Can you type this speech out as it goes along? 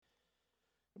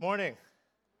Good morning.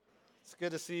 It's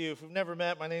good to see you. If we've never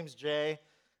met, my name's Jay.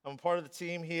 I'm part of the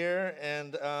team here,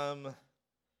 and I'm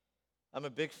a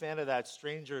big fan of that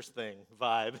Strangers Thing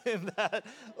vibe in that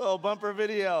little bumper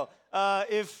video.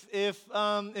 If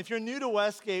you're new to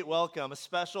Westgate, welcome. A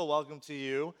special welcome to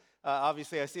you.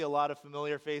 Obviously, I see a lot of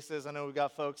familiar faces. I know we've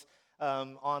got folks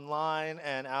online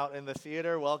and out in the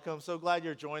theater. Welcome. So glad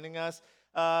you're joining us.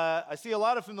 I see a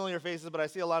lot of familiar faces, but I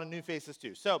see a lot of new faces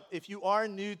too. So if you are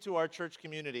new to our church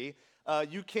community,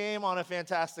 you came on a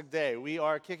fantastic day. We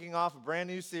are kicking off a brand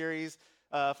new series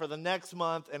for the next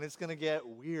month, and it's going to get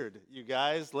weird, you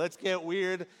guys. Let's get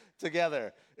weird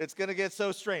together. It's going to get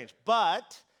so strange.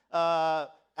 But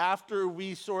after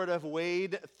we sort of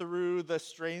wade through the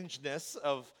strangeness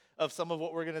of some of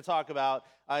what we're going to talk about,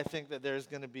 I think that there's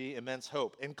going to be immense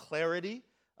hope and clarity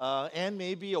and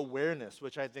maybe awareness,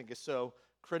 which I think is so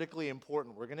critically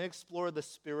important. We're going to explore the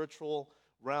spiritual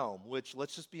realm, which,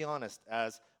 let's just be honest,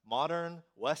 as modern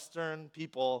Western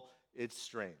people, it's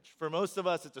strange. For most of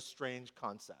us, it's a strange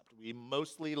concept. We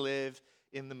mostly live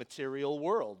in the material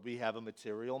world. We have a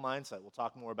material mindset. We'll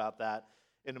talk more about that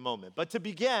in a moment. But to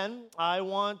begin, I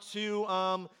want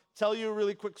to tell you a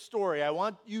really quick story. I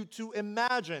want you to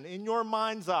imagine, in your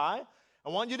mind's eye, I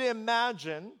want you to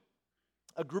imagine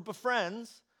a group of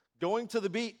friends going to the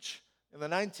beach in the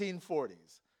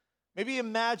 1940s. Maybe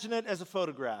imagine it as a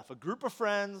photograph, a group of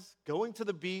friends going to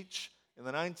the beach in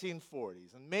the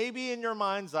 1940s. And maybe in your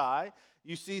mind's eye,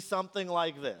 you see something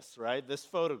like this, right? This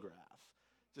photograph.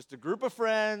 Just a group of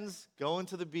friends going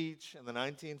to the beach in the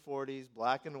 1940s,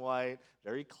 black and white,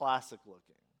 very classic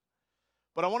looking.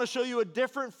 But I want to show you a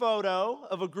different photo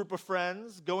of a group of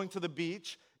friends going to the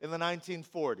beach in the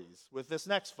 1940s with this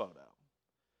next photo.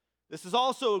 This is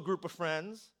also a group of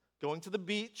friends going to the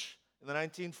beach in the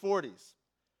 1940s.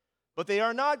 But they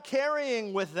are not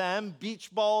carrying with them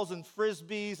beach balls and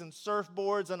frisbees and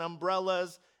surfboards and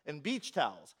umbrellas and beach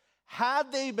towels.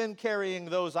 Had they been carrying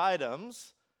those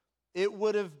items, it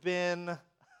would have been,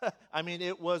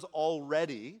 it was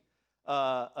already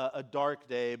a dark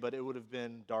day, but it would have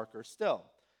been darker still.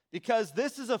 Because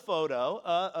this is a photo,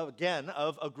 again,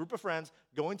 of a group of friends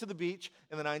going to the beach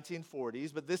in the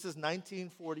 1940s, but this is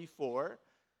 1944,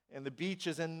 and the beach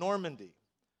is in Normandy.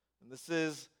 And this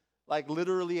is like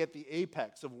literally at the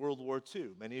apex of World War II.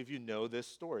 Many of you know this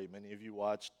story. Many of you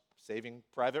watched Saving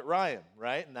Private Ryan,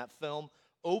 right? And that film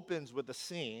opens with a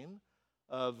scene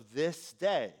of this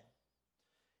day.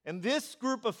 And this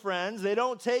group of friends, they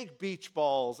don't take beach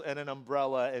balls and an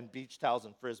umbrella and beach towels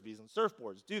and frisbees and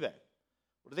surfboards, do they?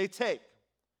 What do they take?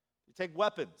 They take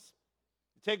weapons.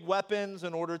 They take weapons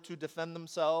in order to defend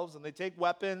themselves, and they take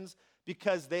weapons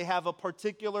because they have a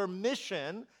particular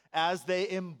mission as they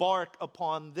embark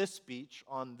upon this beach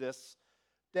on this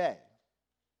day.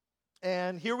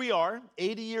 And here we are,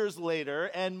 80 years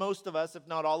later, and most of us, if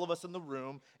not all of us in the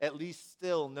room, at least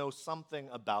still know something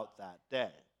about that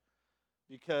day.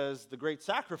 Because the great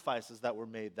sacrifices that were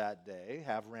made that day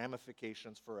have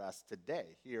ramifications for us today,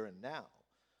 here and now.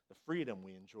 The freedom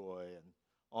we enjoy, and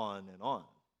on and on.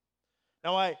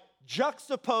 Now, I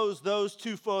juxtapose those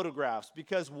two photographs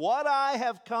because what I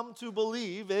have come to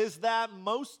believe is that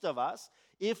most of us,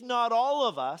 if not all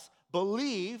of us,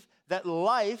 believe that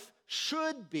life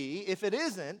should be, if it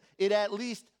isn't, it at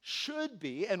least should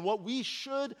be, and what we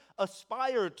should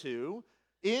aspire to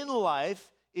in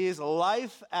life is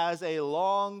life as a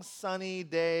long sunny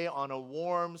day on a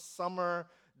warm summer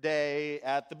day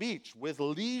at the beach with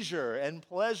leisure and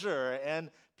pleasure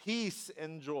and peace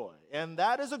and joy. And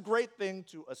that is a great thing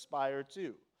to aspire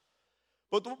to.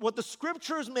 But what the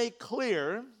scriptures make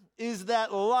clear is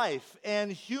that life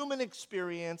and human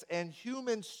experience and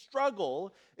human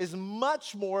struggle is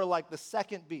much more like the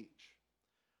second beach.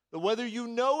 That whether you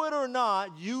know it or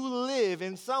not, you live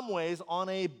in some ways on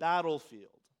a battlefield.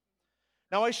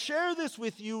 Now, I share this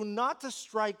with you not to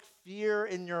strike fear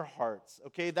in your hearts,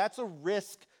 okay? That's a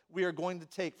risk we are going to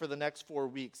take for the next 4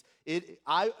 weeks.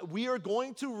 We are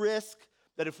going to risk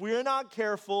that if we are not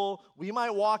careful, we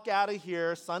might walk out of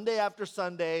here Sunday after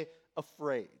Sunday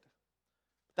afraid.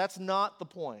 That's not the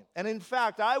point. And in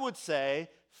fact, I would say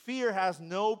fear has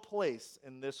no place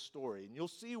in this story. And you'll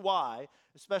see why,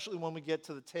 especially when we get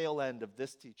to the tail end of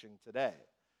this teaching today.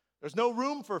 There's no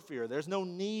room for fear. There's no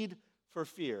need for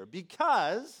fear.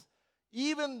 Because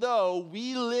even though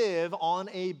we live on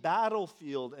a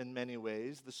battlefield in many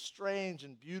ways, the strange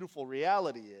and beautiful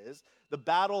reality is the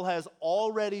battle has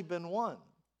already been won.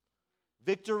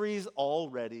 Victory's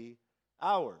already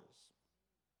ours.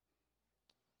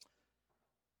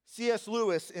 C.S.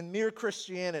 Lewis, in Mere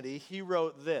Christianity, he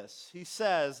wrote this. He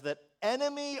says that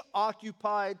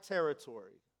enemy-occupied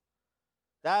territory,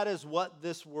 that is what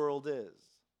this world is.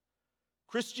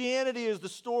 Christianity is the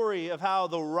story of how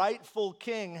the rightful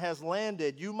king has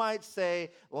landed, you might say,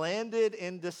 landed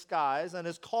in disguise, and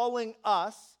is calling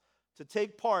us to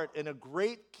take part in a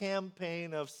great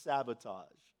campaign of sabotage.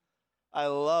 I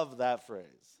love that phrase.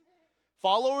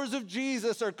 Followers of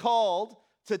Jesus are called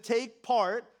to take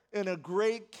part in a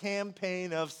great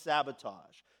campaign of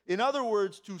sabotage. In other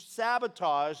words, to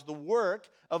sabotage the work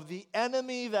of the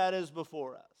enemy that is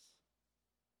before us.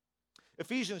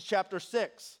 Ephesians chapter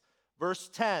 6, verse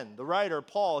 10, the writer,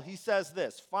 Paul, he says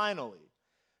this, finally,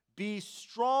 be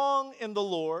strong in the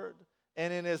Lord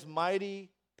and in his mighty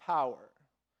power.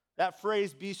 That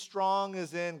phrase, be strong,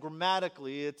 is in,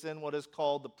 grammatically, it's in what is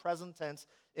called the present tense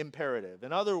imperative.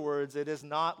 In other words, it is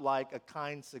not like a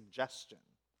kind suggestion.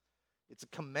 It's a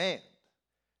command.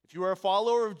 If you are a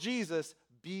follower of Jesus,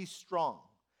 be strong.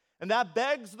 And that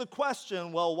begs the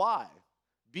question, well, why?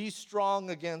 Be strong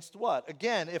against what?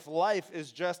 Again, if life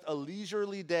is just a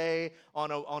leisurely day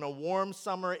on a warm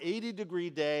summer 80-degree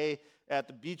day at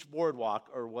the beach boardwalk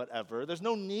or whatever, there's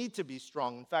no need to be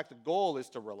strong. In fact, the goal is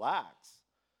to relax.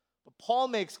 But Paul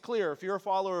makes clear, if you're a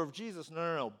follower of Jesus,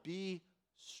 no, be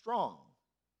strong.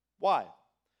 Why?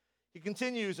 He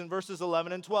continues in verses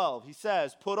 11 and 12. He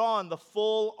says, put on the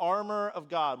full armor of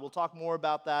God. We'll talk more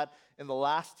about that in the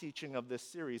last teaching of this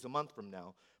series a month from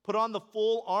now. Put on the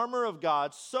full armor of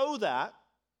God so that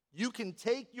you can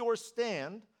take your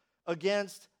stand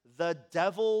against the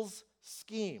devil's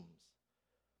schemes.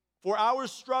 For our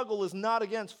struggle is not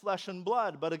against flesh and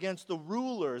blood, but against the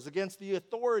rulers, against the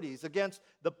authorities, against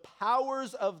the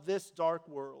powers of this dark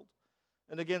world,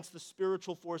 and against the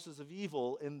spiritual forces of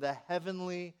evil in the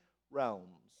heavenly realms.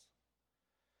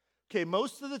 Okay,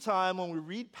 most of the time when we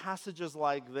read passages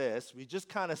like this, we just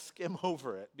kind of skim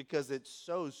over it because it's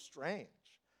so strange.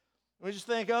 We just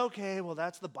think, okay, well,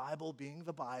 that's the Bible being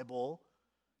the Bible,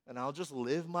 and I'll just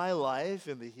live my life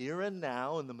in the here and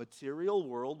now, in the material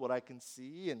world, what I can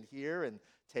see and hear and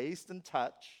taste and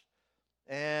touch.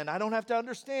 And I don't have to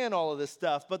understand all of this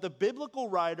stuff, but the biblical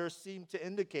writers seem to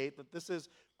indicate that this is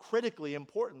critically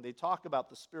important. They talk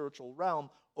about the spiritual realm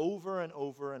over and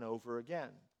over and over again.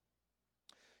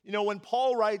 You know, when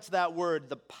Paul writes that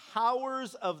word, the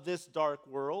powers of this dark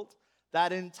world,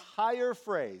 that entire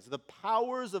phrase, the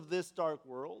powers of this dark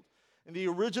world, in the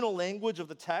original language of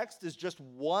the text is just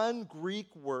one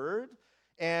Greek word,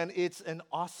 and it's an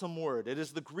awesome word. It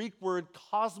is the Greek word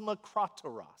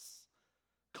kosmokratoros.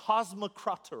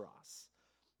 Kosmokratoros,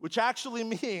 which actually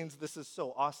means, this is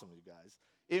so awesome, you guys,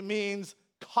 it means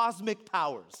cosmic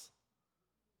powers.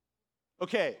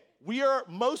 Okay,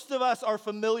 most of us are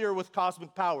familiar with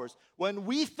cosmic powers. When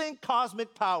we think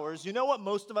cosmic powers, you know what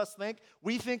most of us think?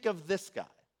 We think of this guy.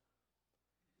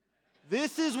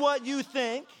 This is what you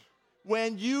think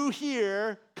when you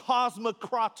hear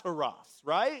kosmokratoros,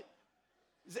 right?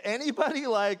 Is anybody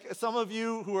like, some of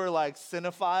you who are like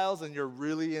cinephiles and you're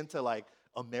really into like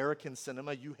American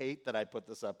cinema, you hate that I put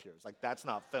this up here. It's like, that's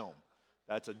not film.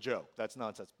 That's a joke. That's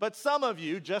nonsense. But some of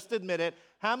you, just admit it,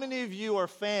 how many of you are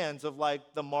fans of like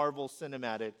the Marvel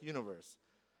Cinematic Universe?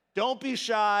 Don't be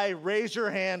shy. Raise your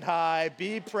hand high.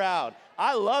 Be proud.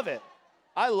 I love it.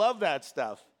 I love that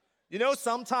stuff. You know,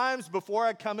 sometimes before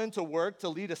I come into work to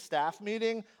lead a staff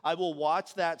meeting, I will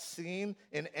watch that scene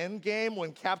in Endgame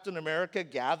when Captain America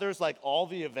gathers like all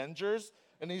the Avengers.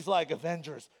 And he's like,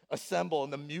 Avengers, assemble,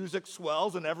 and the music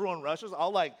swells and everyone rushes.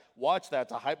 I'll like watch that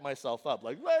to hype myself up,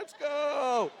 like, let's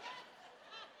go.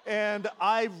 And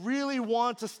I really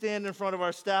want to stand in front of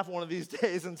our staff one of these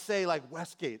days and say like,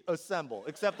 Westgate, assemble.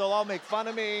 Except they'll all make fun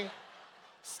of me.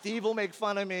 Steve will make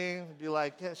fun of me and be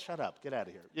like, yeah, shut up, get out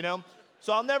of here, you know?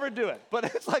 So I'll never do it.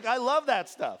 But it's like, I love that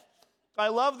stuff. I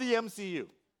love the MCU.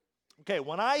 Okay,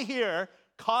 when I hear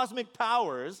cosmic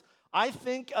powers, I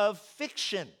think of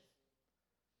fiction.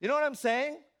 You know what I'm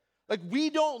saying? Like, we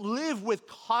don't live with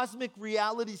cosmic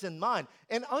realities in mind.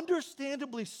 And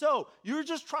understandably so. You're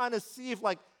just trying to see if,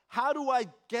 like, how do I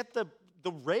get the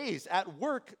raise at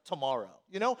work tomorrow?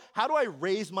 You know, how do I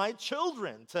raise my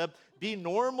children to be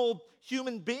normal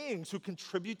human beings who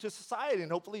contribute to society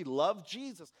and hopefully love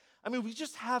Jesus? I mean, we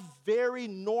just have very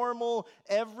normal,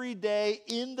 everyday,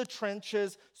 in the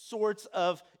trenches sorts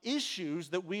of issues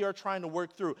that we are trying to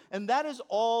work through. And that is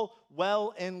all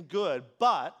well and good.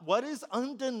 But what is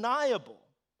undeniable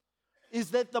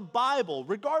is that the Bible,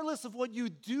 regardless of what you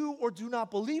do or do not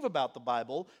believe about the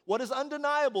Bible, what is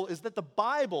undeniable is that the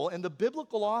Bible and the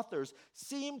biblical authors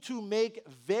seem to make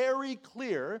very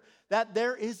clear that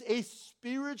there is a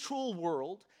spiritual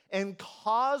world and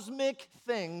cosmic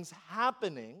things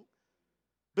happening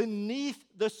beneath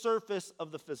the surface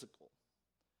of the physical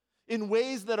in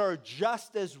ways that are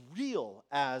just as real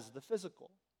as the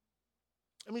physical.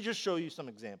 Let me just show you some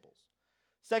examples.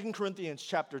 2 Corinthians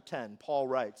chapter 10, Paul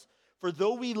writes, "For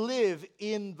though we live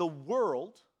in the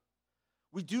world,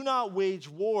 we do not wage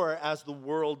war as the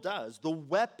world does. The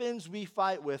weapons we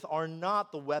fight with are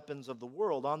not the weapons of the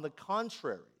world. On the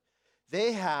contrary,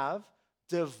 they have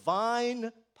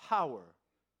divine power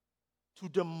to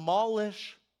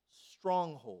demolish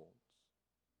strongholds."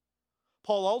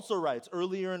 Paul also writes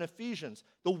earlier in Ephesians,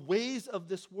 "The ways of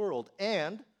this world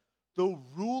and the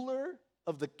ruler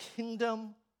of the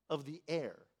kingdom of the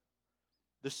air,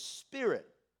 the Spirit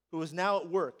who is now at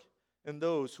work in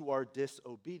those who are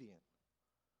disobedient."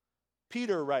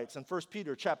 Peter writes in 1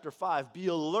 Peter chapter 5, "Be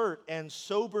alert and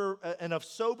sober and of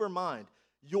sober mind.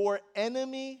 Your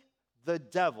enemy, the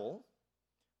devil,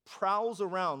 prowls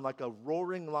around like a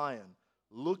roaring lion,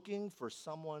 looking for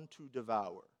someone to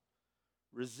devour.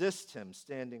 Resist him,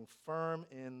 standing firm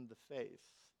in the faith."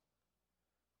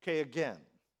 Okay, again,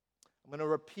 I'm going to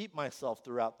repeat myself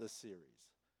throughout this series.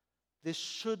 This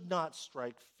should not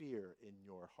strike fear in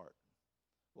your heart.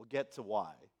 We'll get to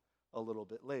why a little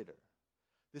bit later.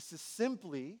 This is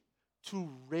simply to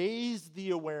raise the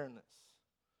awareness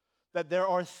that there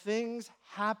are things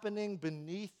happening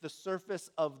beneath the surface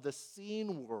of the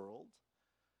seen world,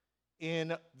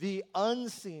 in the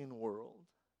unseen world,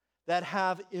 that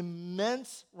have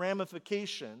immense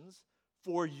ramifications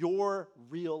for your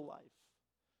real life.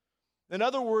 In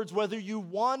other words, whether you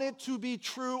want it to be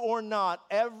true or not,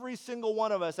 every single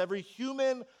one of us, every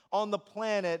human on the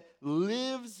planet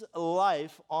lives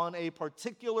life on a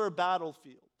particular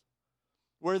battlefield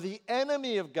where the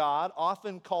enemy of God,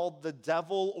 often called the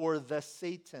devil or the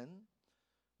Satan,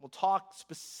 we'll talk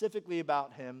specifically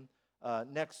about him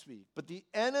next week, but the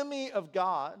enemy of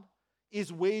God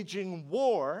is waging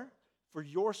war for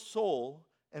your soul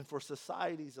and for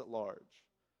societies at large.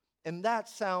 And that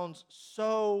sounds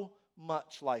so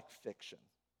much like fiction,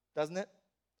 doesn't it?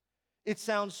 It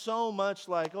sounds so much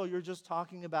like, oh, you're just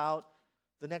talking about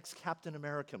the next Captain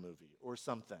America movie or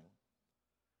something.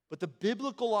 But the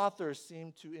biblical authors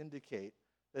seem to indicate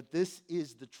that this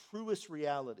is the truest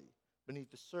reality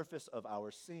beneath the surface of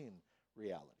our seen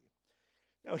reality.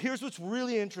 Now, here's what's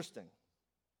really interesting.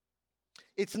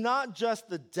 It's not just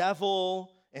the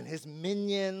devil and his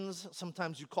minions.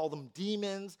 Sometimes you call them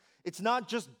demons. It's not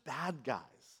just bad guys.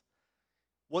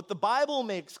 What the Bible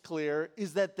makes clear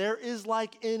is that there is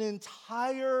like an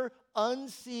entire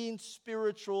unseen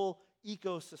spiritual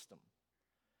ecosystem.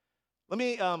 Let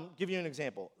me give you an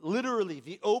example. Literally,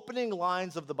 the opening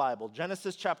lines of the Bible,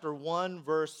 Genesis chapter 1,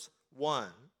 verse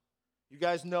 1. You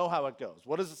guys know how it goes.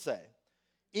 What does it say?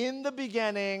 In the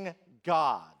beginning,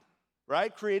 God,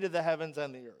 right, created the heavens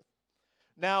and the earth.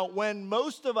 Now, when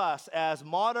most of us as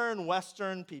modern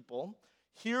Western people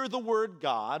hear the word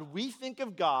God, we think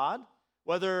of God,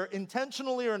 whether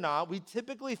intentionally or not, we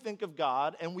typically think of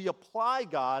God and we apply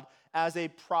God as a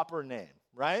proper name,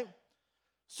 right?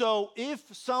 So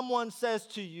if someone says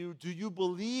to you, do you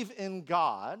believe in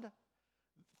God?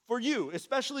 For you,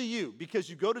 especially you, because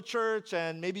you go to church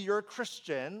and maybe you're a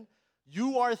Christian,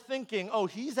 you are thinking, oh,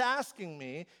 he's asking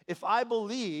me if I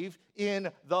believe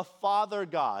in the Father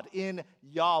God, in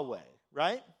Yahweh,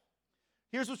 right?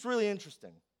 Here's what's really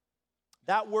interesting.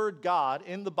 That word God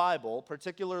in the Bible,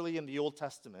 particularly in the Old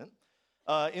Testament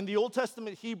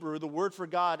Hebrew, the word for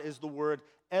God is the word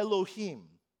Elohim.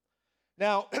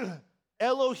 Now,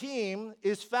 Elohim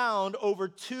is found over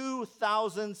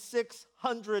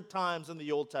 2,600 times in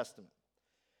the Old Testament.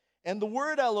 And the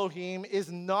word Elohim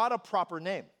is not a proper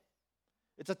name.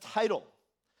 It's a title.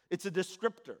 It's a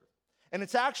descriptor. And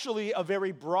it's actually a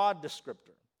very broad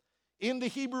descriptor. In the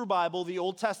Hebrew Bible, the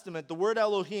Old Testament, the word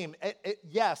Elohim,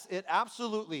 yes, it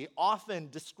absolutely often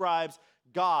describes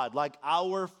God, like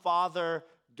our Father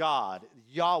God,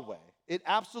 Yahweh. It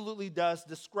absolutely does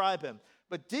describe him.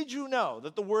 But did you know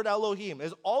that the word Elohim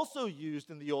is also used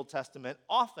in the Old Testament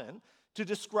often to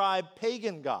describe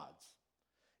pagan gods?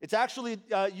 It's actually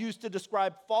used to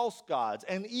describe false gods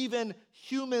and even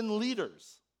human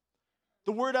leaders.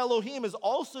 The word Elohim is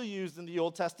also used in the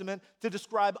Old Testament to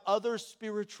describe other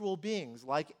spiritual beings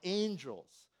like angels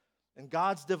and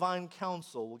God's divine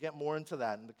counsel. We'll get more into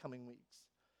that in the coming weeks.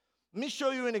 Let me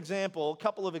show you a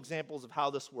couple of examples of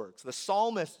how this works. The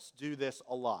psalmists do this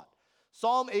a lot.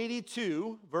 Psalm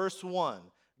 82, verse 1.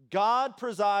 God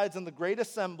presides in the great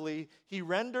assembly. He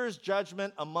renders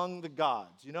judgment among the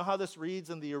gods. You know how this reads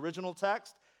in the original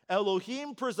text?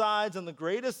 Elohim presides in the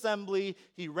great assembly.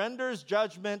 He renders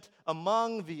judgment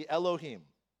among the Elohim.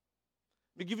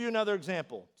 Let me give you another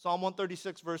example. Psalm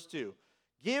 136, verse 2.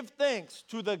 Give thanks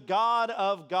to the God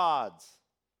of gods,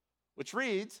 which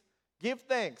reads, give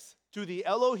thanks to the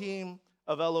Elohim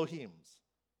of Elohims.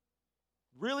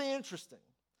 Really interesting.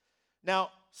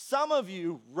 Now, some of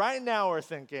you right now are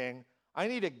thinking, I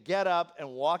need to get up and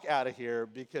walk out of here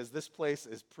because this place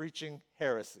is preaching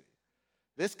heresy.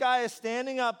 This guy is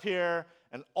standing up here,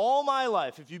 and all my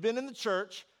life, if you've been in the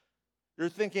church, you're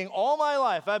thinking, all my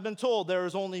life I've been told there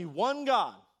is only one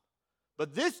God.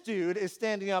 But this dude is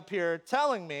standing up here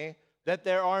telling me that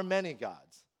there are many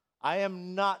gods. I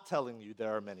am not telling you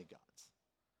there are many gods.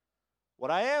 What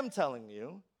I am telling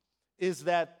you is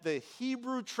that the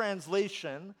Hebrew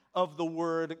translation of the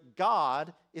word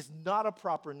God is not a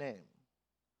proper name.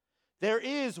 There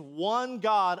is one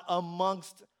God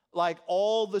amongst like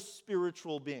all the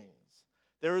spiritual beings.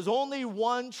 There is only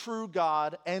one true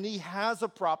God, and he has a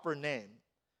proper name.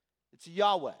 It's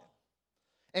Yahweh.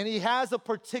 And he has a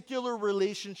particular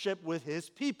relationship with his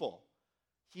people.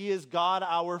 He is God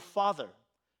our Father,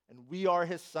 and we are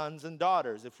his sons and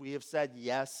daughters if we have said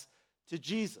yes to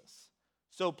Jesus.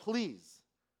 So please,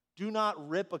 do not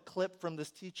rip a clip from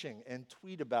this teaching and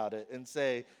tweet about it and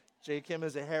say, J. Kim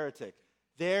is a heretic.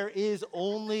 There is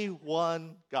only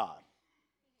one God.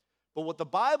 But what the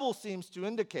Bible seems to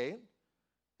indicate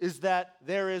is that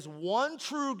there is one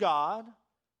true God,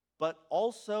 but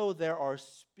also there are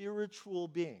spiritual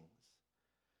beings.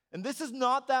 And this is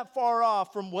not that far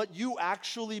off from what you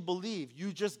actually believe.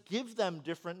 You just give them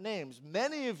different names.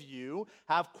 Many of you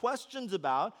have questions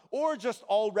about, or just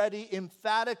already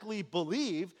emphatically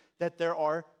believe, that there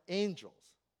are angels.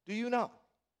 Do you know?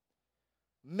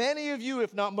 Many of you,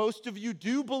 if not most of you,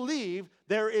 do believe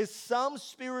there is some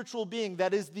spiritual being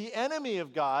that is the enemy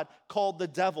of God called the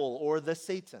devil or the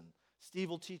Satan. Steve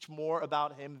will teach more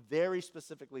about him very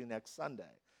specifically next Sunday,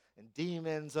 and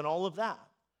demons and all of that.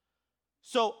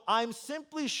 So I'm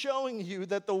simply showing you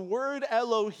that the word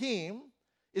Elohim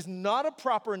is not a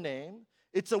proper name.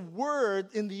 It's a word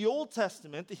in the Old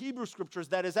Testament, the Hebrew scriptures,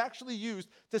 that is actually used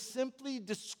to simply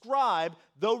describe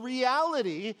the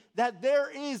reality that there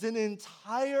is an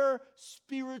entire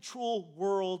spiritual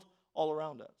world all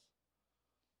around us.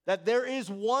 That there is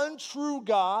one true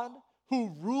God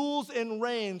who rules and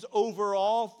reigns over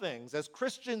all things. As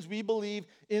Christians, we believe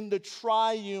in the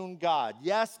triune God.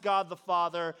 Yes, God the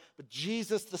Father, but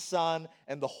Jesus the Son,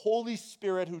 and the Holy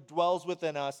Spirit who dwells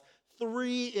within us,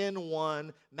 3 in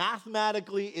 1.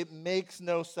 Mathematically, it makes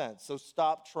no sense, so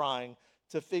stop trying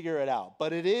to figure it out.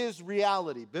 But it is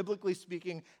reality, biblically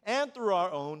speaking, and through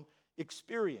our own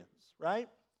experience, right?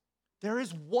 There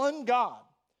is one God.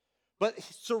 But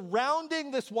surrounding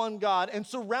this one God and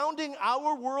surrounding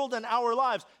our world and our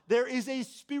lives, there is a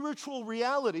spiritual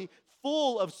reality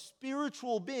full of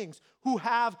spiritual beings who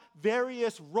have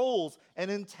various roles and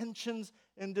intentions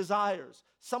and desires.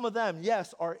 Some of them,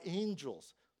 yes, are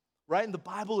angels, right? And the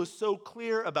Bible is so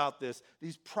clear about this.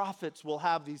 These prophets will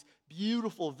have these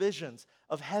beautiful visions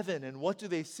of heaven. And what do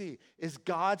they see? Is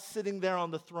God sitting there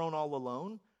on the throne all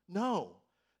alone? No.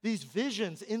 These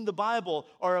visions in the Bible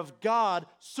are of God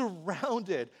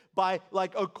surrounded by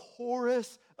like a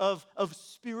chorus of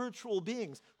spiritual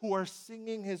beings who are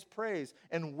singing his praise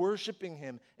and worshiping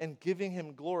him and giving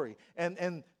him glory.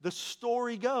 And the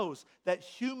story goes that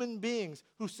human beings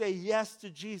who say yes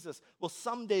to Jesus will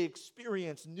someday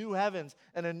experience new heavens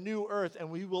and a new earth,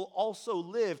 and we will also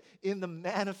live in the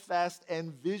manifest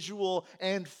and visual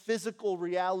and physical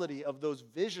reality of those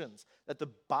visions that the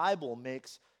Bible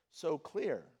makes so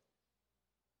clear.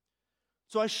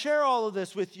 So I share all of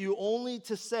this with you only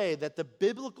to say that the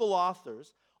biblical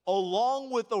authors,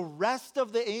 along with the rest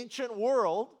of the ancient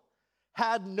world,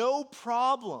 had no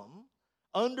problem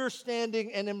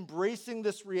understanding and embracing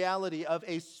this reality of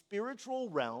a spiritual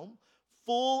realm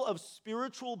full of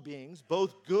spiritual beings,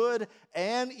 both good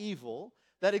and evil,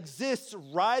 that exists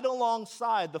right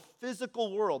alongside the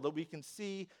physical world that we can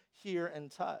see, hear, and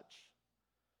touch.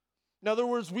 In other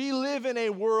words, we live in a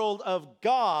world of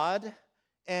God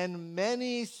and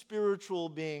many spiritual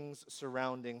beings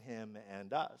surrounding him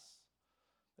and us.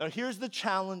 Now, here's the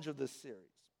challenge of this series.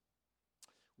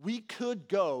 We could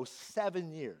go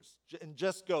 7 years and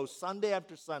just go Sunday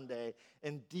after Sunday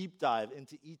and deep dive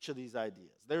into each of these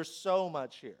ideas. There's so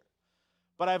much here.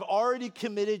 But I've already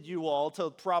committed you all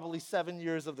to probably 7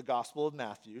 years of the Gospel of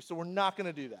Matthew, so we're not going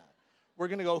to do that. We're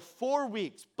going to go 4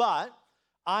 weeks, but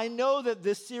I know that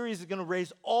this series is going to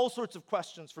raise all sorts of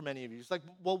questions for many of you. It's like,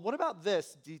 well, what about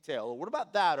this detail? Or what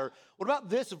about that? Or what about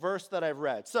this verse that I've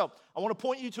read? So I want to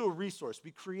point you to a resource.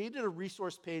 We created a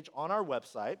resource page on our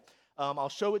website. I'll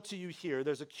show it to you here.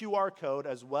 There's a QR code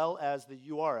as well as the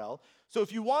URL. So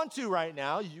if you want to right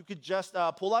now, you could just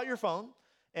pull out your phone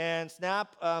and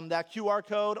snap that QR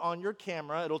code on your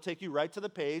camera. It'll take you right to the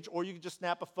page. Or you can just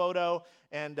snap a photo,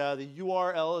 and the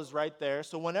URL is right there.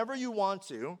 So whenever you want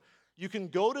to, you can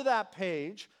go to that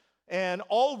page And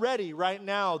already, right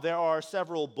now, there are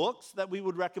several books that we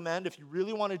would recommend if you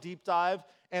really want to deep dive.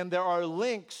 And there are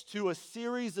links to a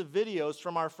series of videos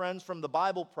from our friends from the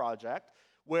Bible Project,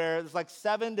 where it's like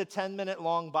 7 to 10 minute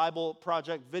long Bible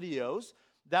Project videos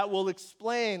that will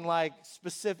explain like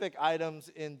specific items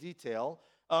in detail.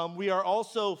 We are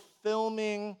also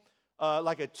filming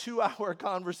like a 2-hour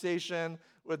conversation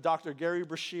with Dr. Gary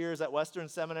Brashears at Western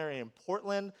Seminary in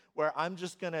Portland, where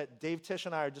Dave Tish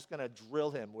and I are just gonna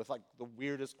drill him with like the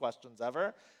weirdest questions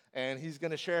ever. And he's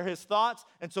gonna share his thoughts.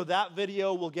 And so that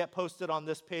video will get posted on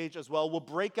this page as well. We'll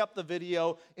break up the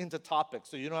video into topics.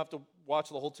 So you don't have to watch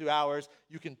the whole 2 hours.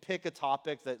 You can pick a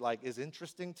topic that like is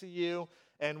interesting to you.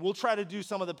 And we'll try to do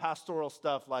some of the pastoral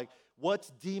stuff like, what's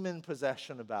demon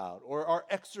possession about? Or are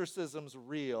exorcisms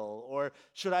real? Or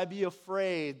should I be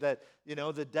afraid that,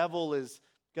 the devil is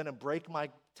going to break my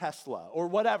Tesla? Or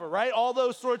whatever, right? All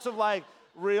those sorts of like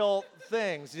real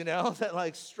things, that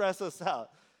like stress us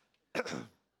out.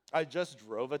 I just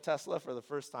drove a Tesla for the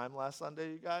first time last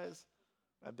Sunday, you guys.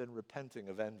 I've been repenting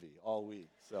of envy all week.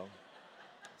 So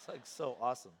it's like so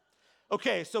awesome.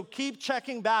 Okay, so keep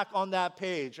checking back on that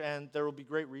page, and there will be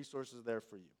great resources there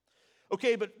for you.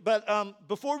 Okay, but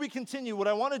before we continue, what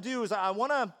I want to do is I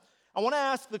want to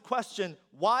ask the question: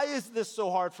 why is this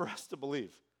so hard for us to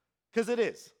believe? Because it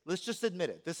is. Let's just admit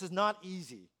it. This is not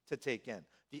easy to take in.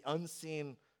 The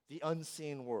unseen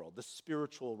world, the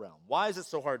spiritual realm. Why is it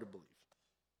so hard to believe?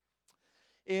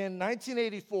 In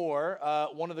 1984,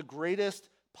 one of the greatest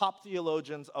pop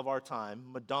theologians of our time,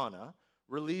 Madonna,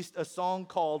 released a song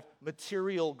called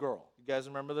Material Girl. You guys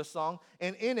remember this song?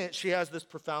 And in it, she has this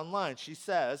profound line. She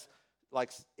says,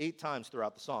 like 8 times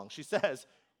throughout the song, she says,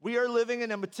 "We are living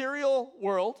in a material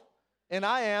world, and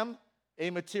I am a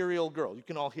material girl." You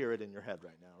can all hear it in your head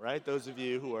right now, right? Those of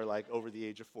you who are like over the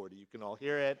age of 40, you can all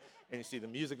hear it, and you see the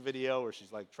music video where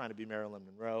she's like trying to be Marilyn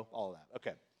Monroe, all of that.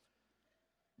 Okay.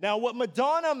 Now, what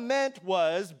Madonna meant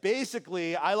was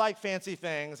basically, I like fancy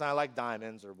things, I like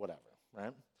diamonds or whatever,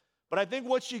 right? But I think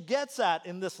what she gets at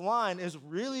in this line is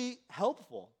really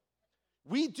helpful.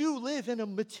 We do live in a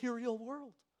material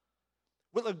world.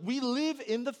 We live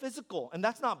in the physical, and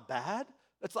that's not bad.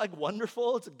 That's like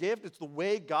wonderful. It's a gift. It's the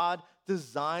way God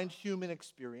designed human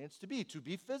experience to be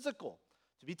physical,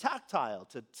 to be tactile,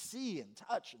 to see and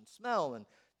touch and smell and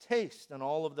taste and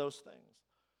all of those things.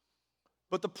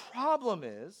 But the problem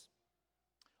is,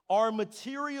 our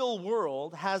material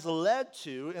world has led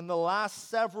to, in the last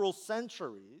several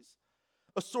centuries,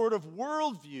 a sort of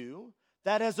worldview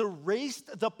that has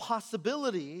erased the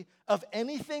possibility of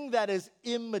anything that is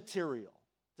immaterial.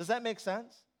 Does that make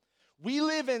sense? We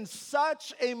live in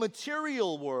such a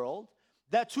material world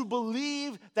that to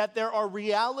believe that there are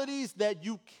realities that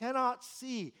you cannot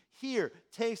see, hear,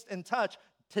 taste, and touch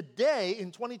today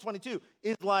in 2022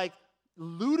 is like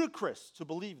ludicrous to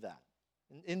believe that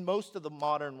in most of the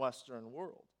modern Western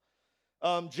world.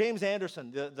 James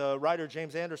Anderson, the writer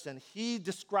James Anderson, he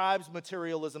describes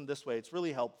materialism this way. It's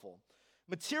really helpful.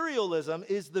 Materialism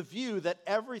is the view that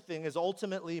everything is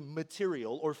ultimately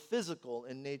material or physical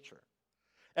in nature.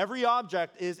 Every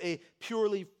object is a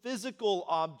purely physical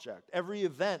object. Every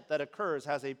event that occurs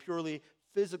has a purely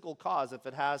physical cause, if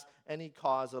it has any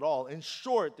cause at all. In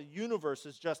short, the universe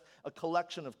is just a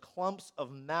collection of clumps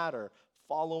of matter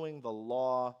following the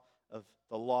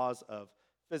laws of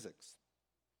physics.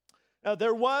 Now,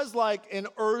 there was like an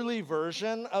early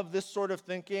version of this sort of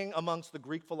thinking amongst the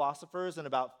Greek philosophers in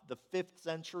about the 5th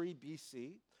century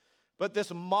BC. But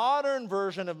this modern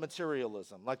version of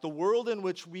materialism, like the world in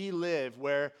which we live,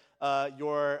 where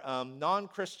your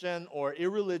non-Christian or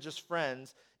irreligious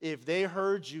friends, if they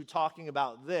heard you talking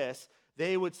about this,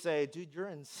 they would say, "Dude, you're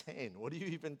insane. What are you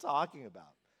even talking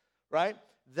about?" Right?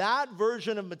 That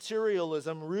version of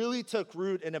materialism really took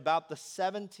root in about the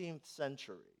 17th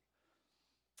century.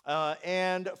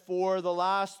 And for the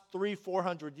last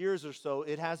 300-400 years or so,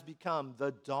 it has become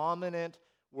the dominant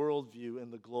worldview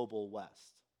in the global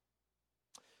West.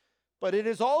 But it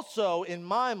is also, in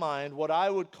my mind, what I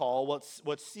would call,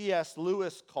 what C.S.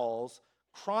 Lewis calls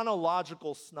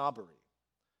chronological snobbery.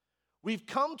 We've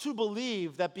come to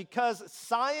believe that because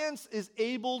science is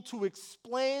able to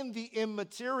explain the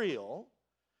immaterial,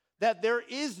 that there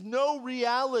is no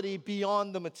reality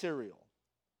beyond the material.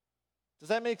 Does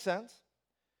that make sense?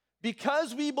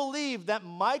 Because we believe that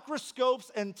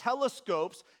microscopes and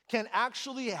telescopes can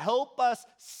actually help us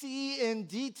see in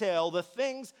detail the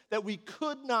things that we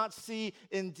could not see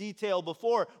in detail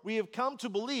before, we have come to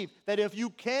believe that if you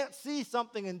can't see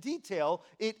something in detail,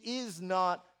 it is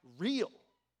not real.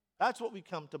 That's what we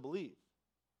come to believe.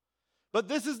 But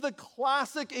this is the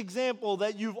classic example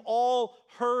that you've all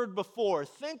heard before.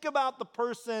 Think about the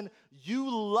person you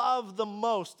love the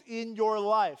most in your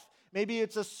life. Maybe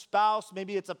it's a spouse,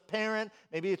 maybe it's a parent,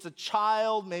 maybe it's a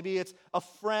child, maybe it's a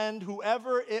friend,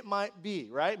 whoever it might be,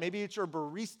 right? Maybe it's your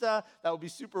barista. That would be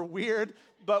super weird,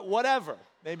 but whatever.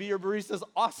 Maybe your barista's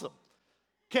awesome.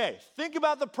 Okay, think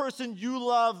about the person you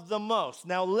love the most.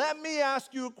 Now, let me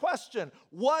ask you a question.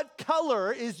 What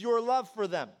color is your love for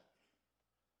them?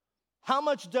 How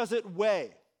much does it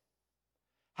weigh?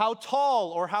 How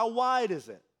tall or how wide is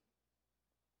it?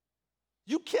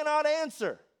 You cannot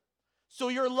answer. So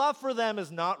your love for them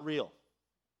is not real.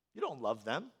 You don't love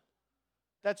them.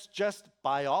 That's just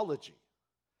biology.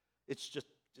 It's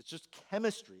just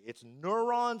chemistry. It's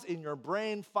neurons in your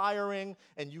brain firing,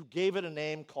 and you gave it a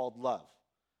name called love.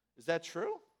 Is that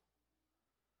true?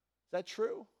 Is that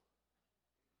true?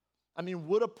 I mean,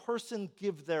 would a person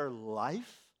give their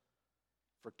life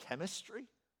for chemistry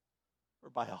or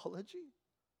biology?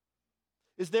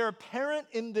 Is there a parent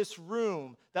in this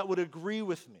room that would agree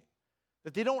with me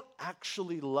that they don't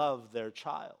actually love their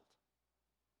child?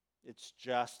 It's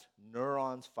just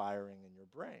neurons firing in your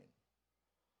brain.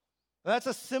 Now, that's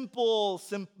a simple,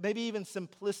 maybe even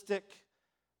simplistic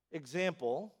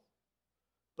example,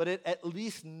 but it at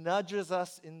least nudges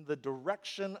us in the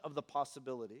direction of the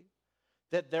possibility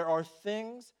that there are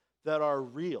things that are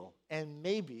real and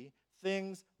maybe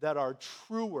things that are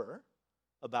truer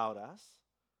about us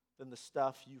than the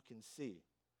stuff you can see,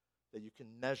 that you can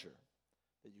measure,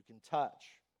 that you can touch,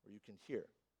 or you can hear.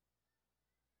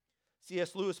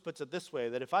 C.S. Lewis puts it this way,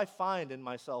 that if I find in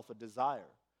myself a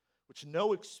desire which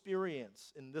no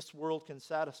experience in this world can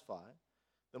satisfy,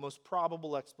 the most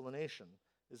probable explanation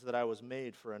is that I was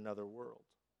made for another world.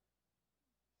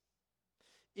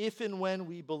 If and when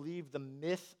we believe the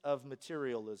myth of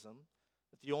materialism,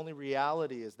 that the only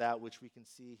reality is that which we can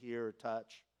see, hear, or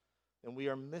touch, then we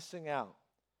are missing out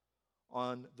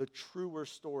on the truer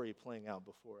story playing out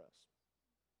before us.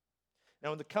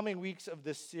 Now, in the coming weeks of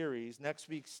this series, next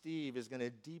week Steve is going to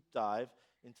deep dive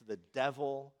into the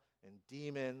devil and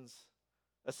demons.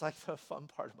 That's like the fun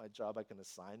part of my job. I can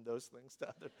assign those things to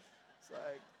others. It's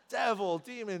like, devil,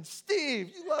 demon,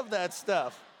 Steve, you love that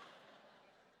stuff.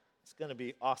 It's going to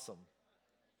be awesome.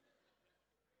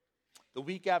 The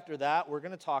week after that, we're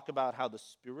going to talk about how the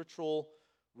spiritual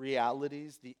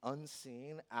realities, the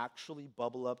unseen, actually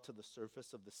bubble up to the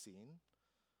surface of the scene.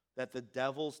 That the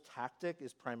devil's tactic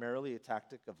is primarily a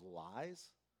tactic of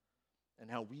lies, and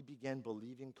how we begin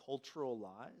believing cultural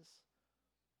lies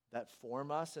that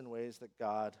form us in ways that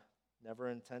God never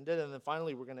intended. And then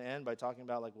finally, we're going to end by talking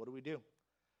about, what do we do?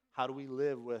 How do we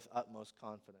live with utmost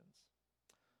confidence?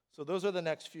 So those are the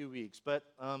next few weeks. But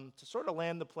to sort of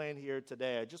land the plane here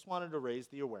today, I just wanted to raise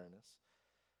the awareness.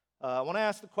 When I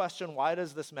ask the question, why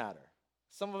does this matter?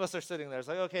 Some of us are sitting there, it's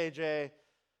like, okay, Jay,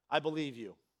 I believe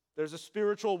you. There's a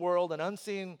spiritual world, an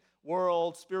unseen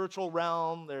world, spiritual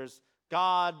realm. There's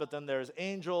God, but then there's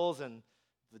angels and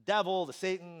the devil, the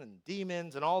Satan, and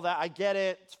demons, and all that. I get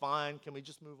it. It's fine. Can we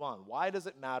just move on? Why does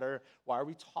it matter? Why are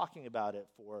we talking about it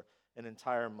for an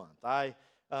entire month? I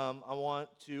want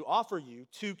to offer you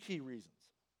two key reasons.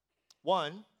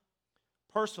 One,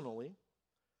 personally,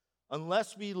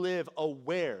 unless we live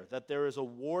aware that there is a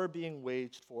war being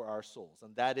waged for our souls,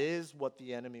 and that is what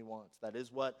the enemy wants. That is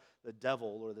what the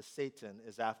devil or the Satan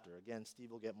is after. Again,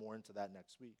 Steve will get more into that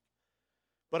next week.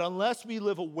 But unless we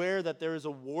live aware that there is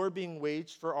a war being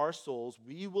waged for our souls,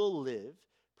 we will live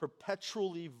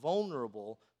perpetually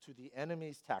vulnerable to the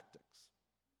enemy's tactics.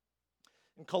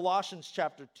 In Colossians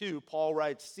chapter 2, Paul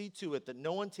writes, "See to it that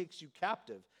no one takes you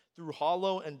captive through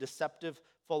hollow and deceptive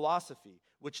philosophy,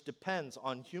 which depends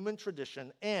on human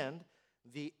tradition and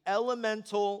the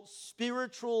elemental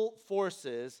spiritual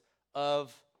forces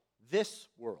of this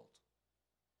world."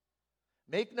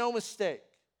 Make no mistake,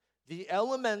 the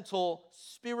elemental,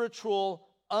 spiritual,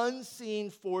 unseen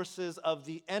forces of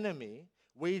the enemy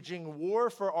waging war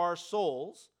for our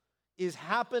souls is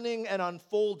happening and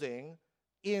unfolding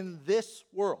in this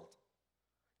world,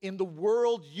 in the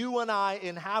world you and I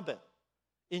inhabit,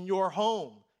 in your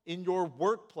home, in your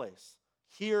workplace,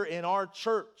 here in our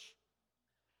church.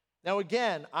 Now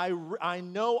again, I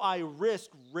know I risk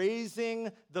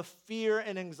raising the fear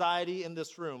and anxiety in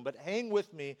this room, but hang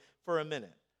with me for a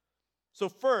minute. So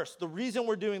first, the reason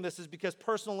we're doing this is because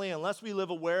personally, unless we live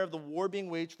aware of the war being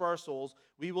waged for our souls,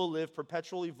 we will live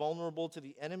perpetually vulnerable to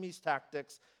the enemy's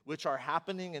tactics, which are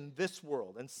happening in this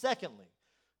world. And secondly,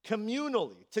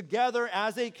 communally, together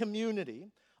as a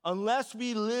community, unless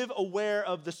we live aware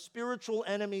of the spiritual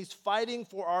enemies fighting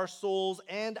for our souls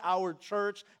and our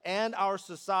church and our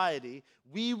society,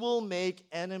 we will make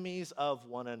enemies of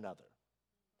one another.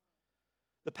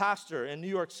 The pastor in New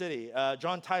York City,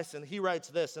 John Tyson, he writes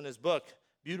this in his book,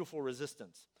 Beautiful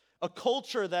Resistance. A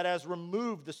culture that has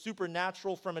removed the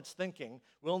supernatural from its thinking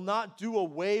will not do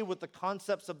away with the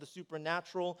concepts of the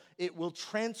supernatural. It will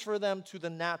transfer them to the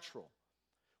natural.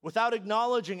 Without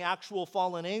acknowledging actual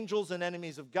fallen angels and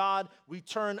enemies of God, we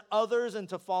turn others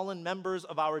into fallen members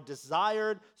of our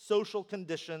desired social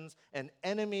conditions and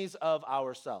enemies of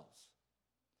ourselves.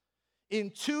 In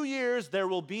 2 years, there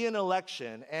will be an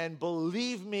election, and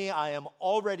believe me, I am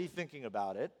already thinking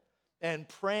about it and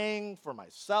praying for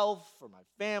myself, for my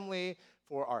family,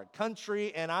 for our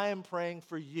country, and I am praying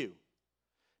for you.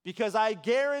 Because I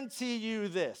guarantee you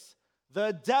this,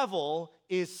 the devil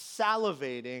is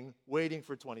salivating, waiting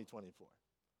for 2024.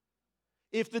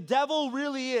 If the devil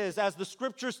really is, as the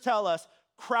scriptures tell us,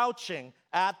 crouching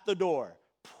at the door,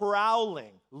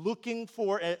 prowling, looking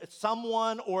for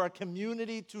someone or a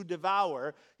community to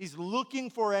devour, he's looking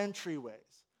for entryways.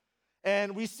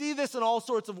 And we see this in all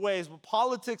sorts of ways, but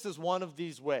politics is one of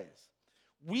these ways.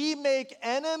 We make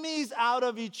enemies out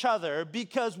of each other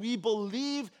because we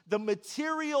believe the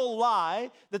material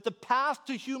lie that the path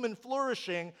to human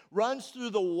flourishing runs through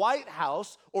the White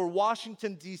House or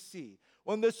Washington, D.C.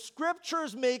 When the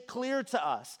scriptures make clear to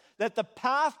us that the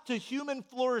path to human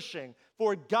flourishing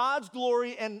for God's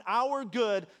glory and our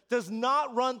good does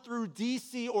not run through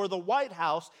D.C. or the White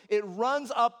House, it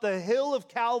runs up the hill of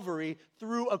Calvary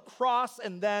through a cross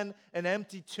and then an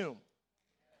empty tomb.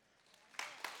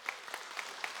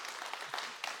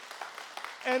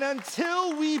 And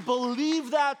until we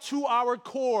believe that to our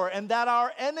core and that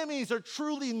our enemies are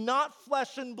truly not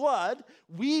flesh and blood,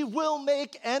 we will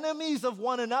make enemies of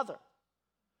one another.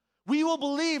 We will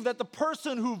believe that the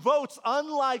person who votes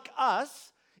unlike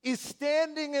us is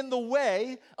standing in the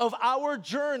way of our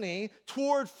journey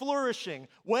toward flourishing,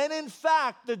 when in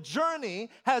fact the journey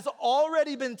has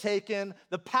already been taken,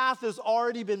 the path has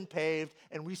already been paved,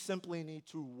 and we simply need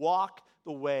to walk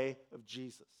the way of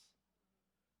Jesus,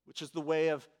 which is the way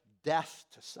of death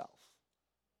to self,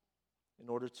 in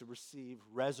order to receive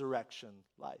resurrection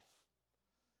life.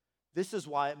 This is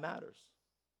why it matters.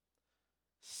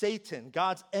 Satan,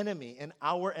 God's enemy and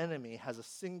our enemy, has a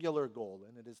singular goal,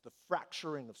 and it is the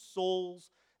fracturing of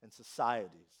souls and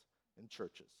societies and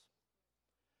churches.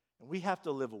 And we have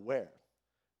to live aware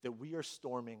that we are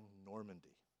storming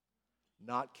Normandy,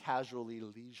 not casually,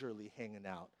 leisurely hanging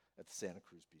out at the Santa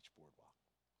Cruz Beach Boardwalk.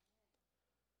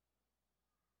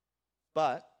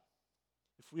 But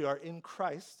if we are in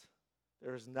Christ,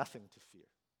 there is nothing to fear.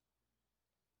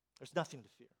 There's nothing to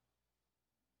fear.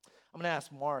 I'm going to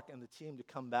ask Mark and the team to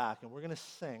come back, and we're going to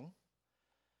sing.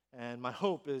 And my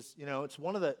hope is, it's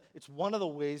one of the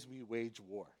ways we wage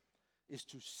war, is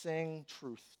to sing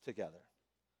truth together.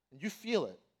 And you feel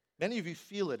it. Many of you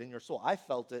feel it in your soul. I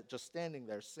felt it just standing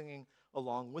there singing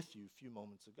along with you a few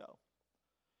moments ago.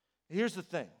 Here's the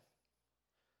thing.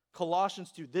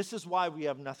 Colossians 2, this is why we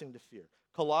have nothing to fear.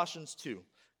 Colossians 2,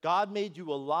 God made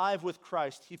you alive with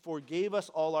Christ. He forgave us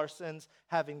all our sins,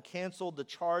 having canceled the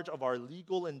charge of our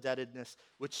legal indebtedness,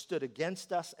 which stood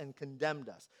against us and condemned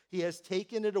us. He has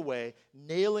taken it away,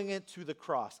 nailing it to the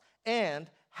cross, and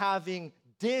having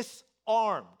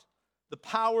disarmed the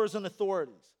powers and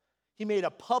authorities, he made a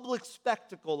public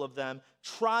spectacle of them,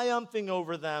 triumphing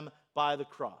over them by the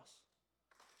cross.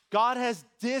 God has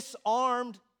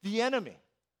disarmed the enemy.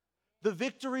 The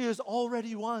victory is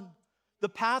already won. The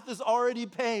path is already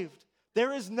paved.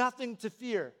 There is nothing to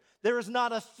fear. There is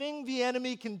not a thing the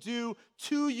enemy can do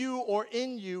to you or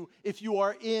in you if you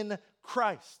are in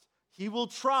Christ. He will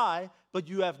try, but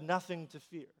you have nothing to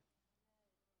fear.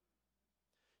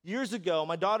 Years ago,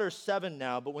 my daughter's 7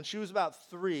 now, but when she was about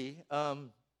 3,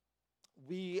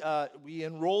 we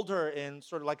enrolled her in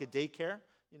sort of like a daycare.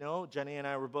 Jenny and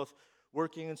I were both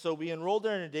working, and so we enrolled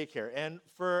her in a daycare. And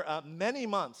for many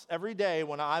months, every day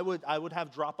when I would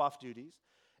have drop-off duties,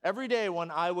 every day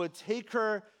when I would take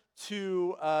her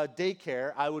to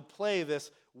daycare, I would play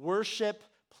this worship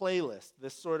playlist,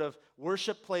 this sort of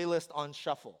worship playlist on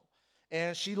shuffle.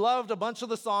 And she loved a bunch of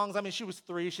the songs. I mean, she was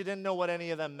 3. She didn't know what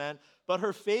any of them meant. But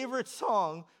her favorite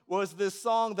song was this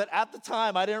song that at the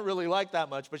time I didn't really like that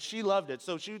much, but she loved it.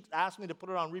 So she asked me to put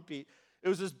it on repeat. It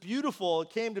was it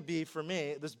came to be for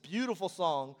me, this beautiful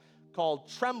song called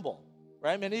Tremble,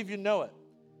 right? Many of you know it.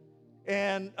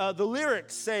 And the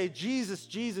lyrics say, Jesus,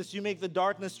 Jesus, you make the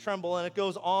darkness tremble, and it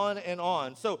goes on and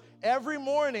on. So every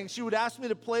morning she would ask me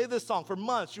to play this song. For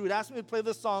months, she would ask me to play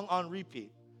this song on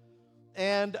repeat.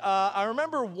 And I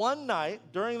remember one night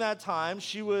during that time,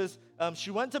 she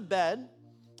went to bed,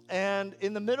 and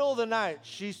in the middle of the night,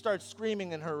 she starts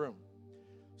screaming in her room.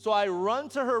 So I run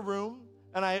to her room,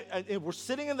 And we're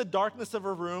sitting in the darkness of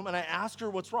her room, and I ask her,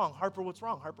 what's wrong? Harper, what's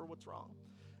wrong? Harper, what's wrong?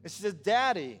 And she says,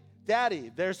 Daddy,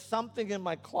 there's something in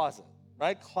my closet,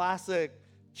 right? Classic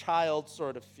child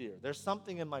sort of fear. There's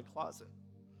something in my closet.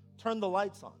 Turn the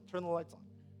lights on.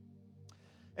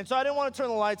 And so I didn't want to turn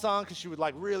the lights on because she would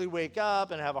like really wake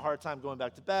up and have a hard time going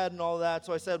back to bed and all of that.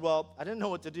 So I said, well, I didn't know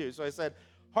what to do. So I said,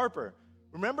 Harper,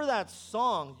 remember that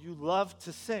song you love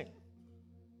to sing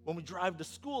when we drive to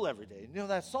school every day? You know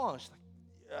that song? She's like,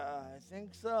 yeah, I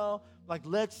think so. Like,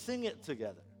 let's sing it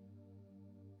together.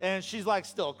 And she's like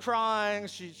still crying.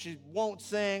 She won't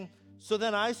sing. So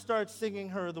then I start singing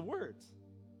her the words.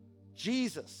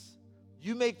 Jesus,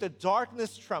 you make the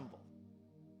darkness tremble.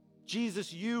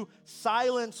 Jesus, you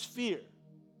silence fear.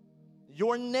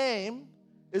 Your name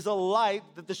is a light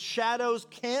that the shadows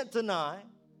can't deny,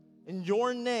 and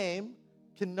your name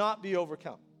cannot be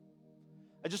overcome.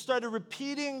 I just started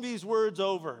repeating these words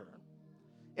over her.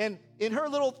 And in her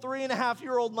little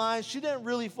 3.5-year-old mind, she didn't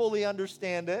really fully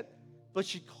understand it, but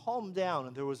she calmed down,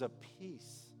 and there was a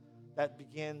peace that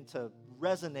began to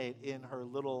resonate in her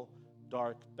little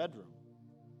dark bedroom.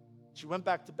 She went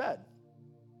back to bed.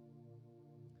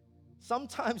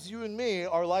 Sometimes you and me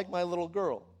are like my little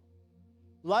girl.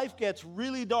 Life gets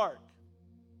really dark.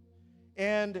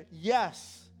 And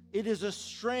yes, it is a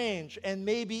strange and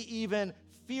maybe even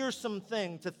fearsome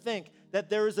thing to think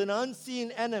that there is an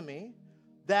unseen enemy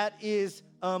that is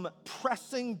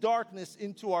pressing darkness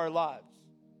into our lives.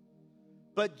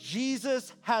 But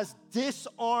Jesus has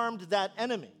disarmed that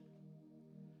enemy.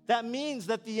 That means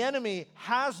that the enemy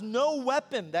has no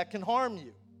weapon that can harm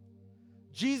you.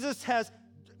 Jesus has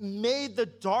made the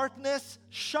darkness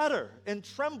shudder and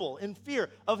tremble in fear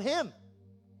of him.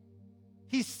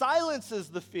 He silences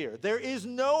the fear. There is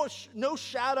no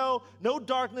shadow, no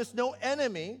darkness, no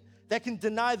enemy that can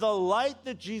deny the light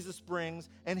that Jesus brings,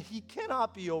 and he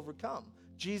cannot be overcome.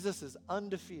 Jesus is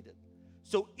undefeated.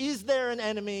 So is there an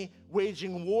enemy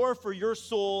waging war for your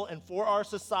soul and for our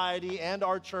society and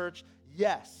our church?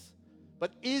 Yes.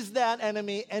 But is that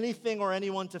enemy anything or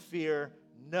anyone to fear?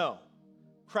 No.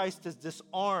 Christ has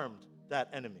disarmed that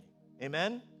enemy.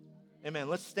 Amen? Amen.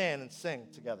 Let's stand and sing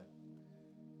together.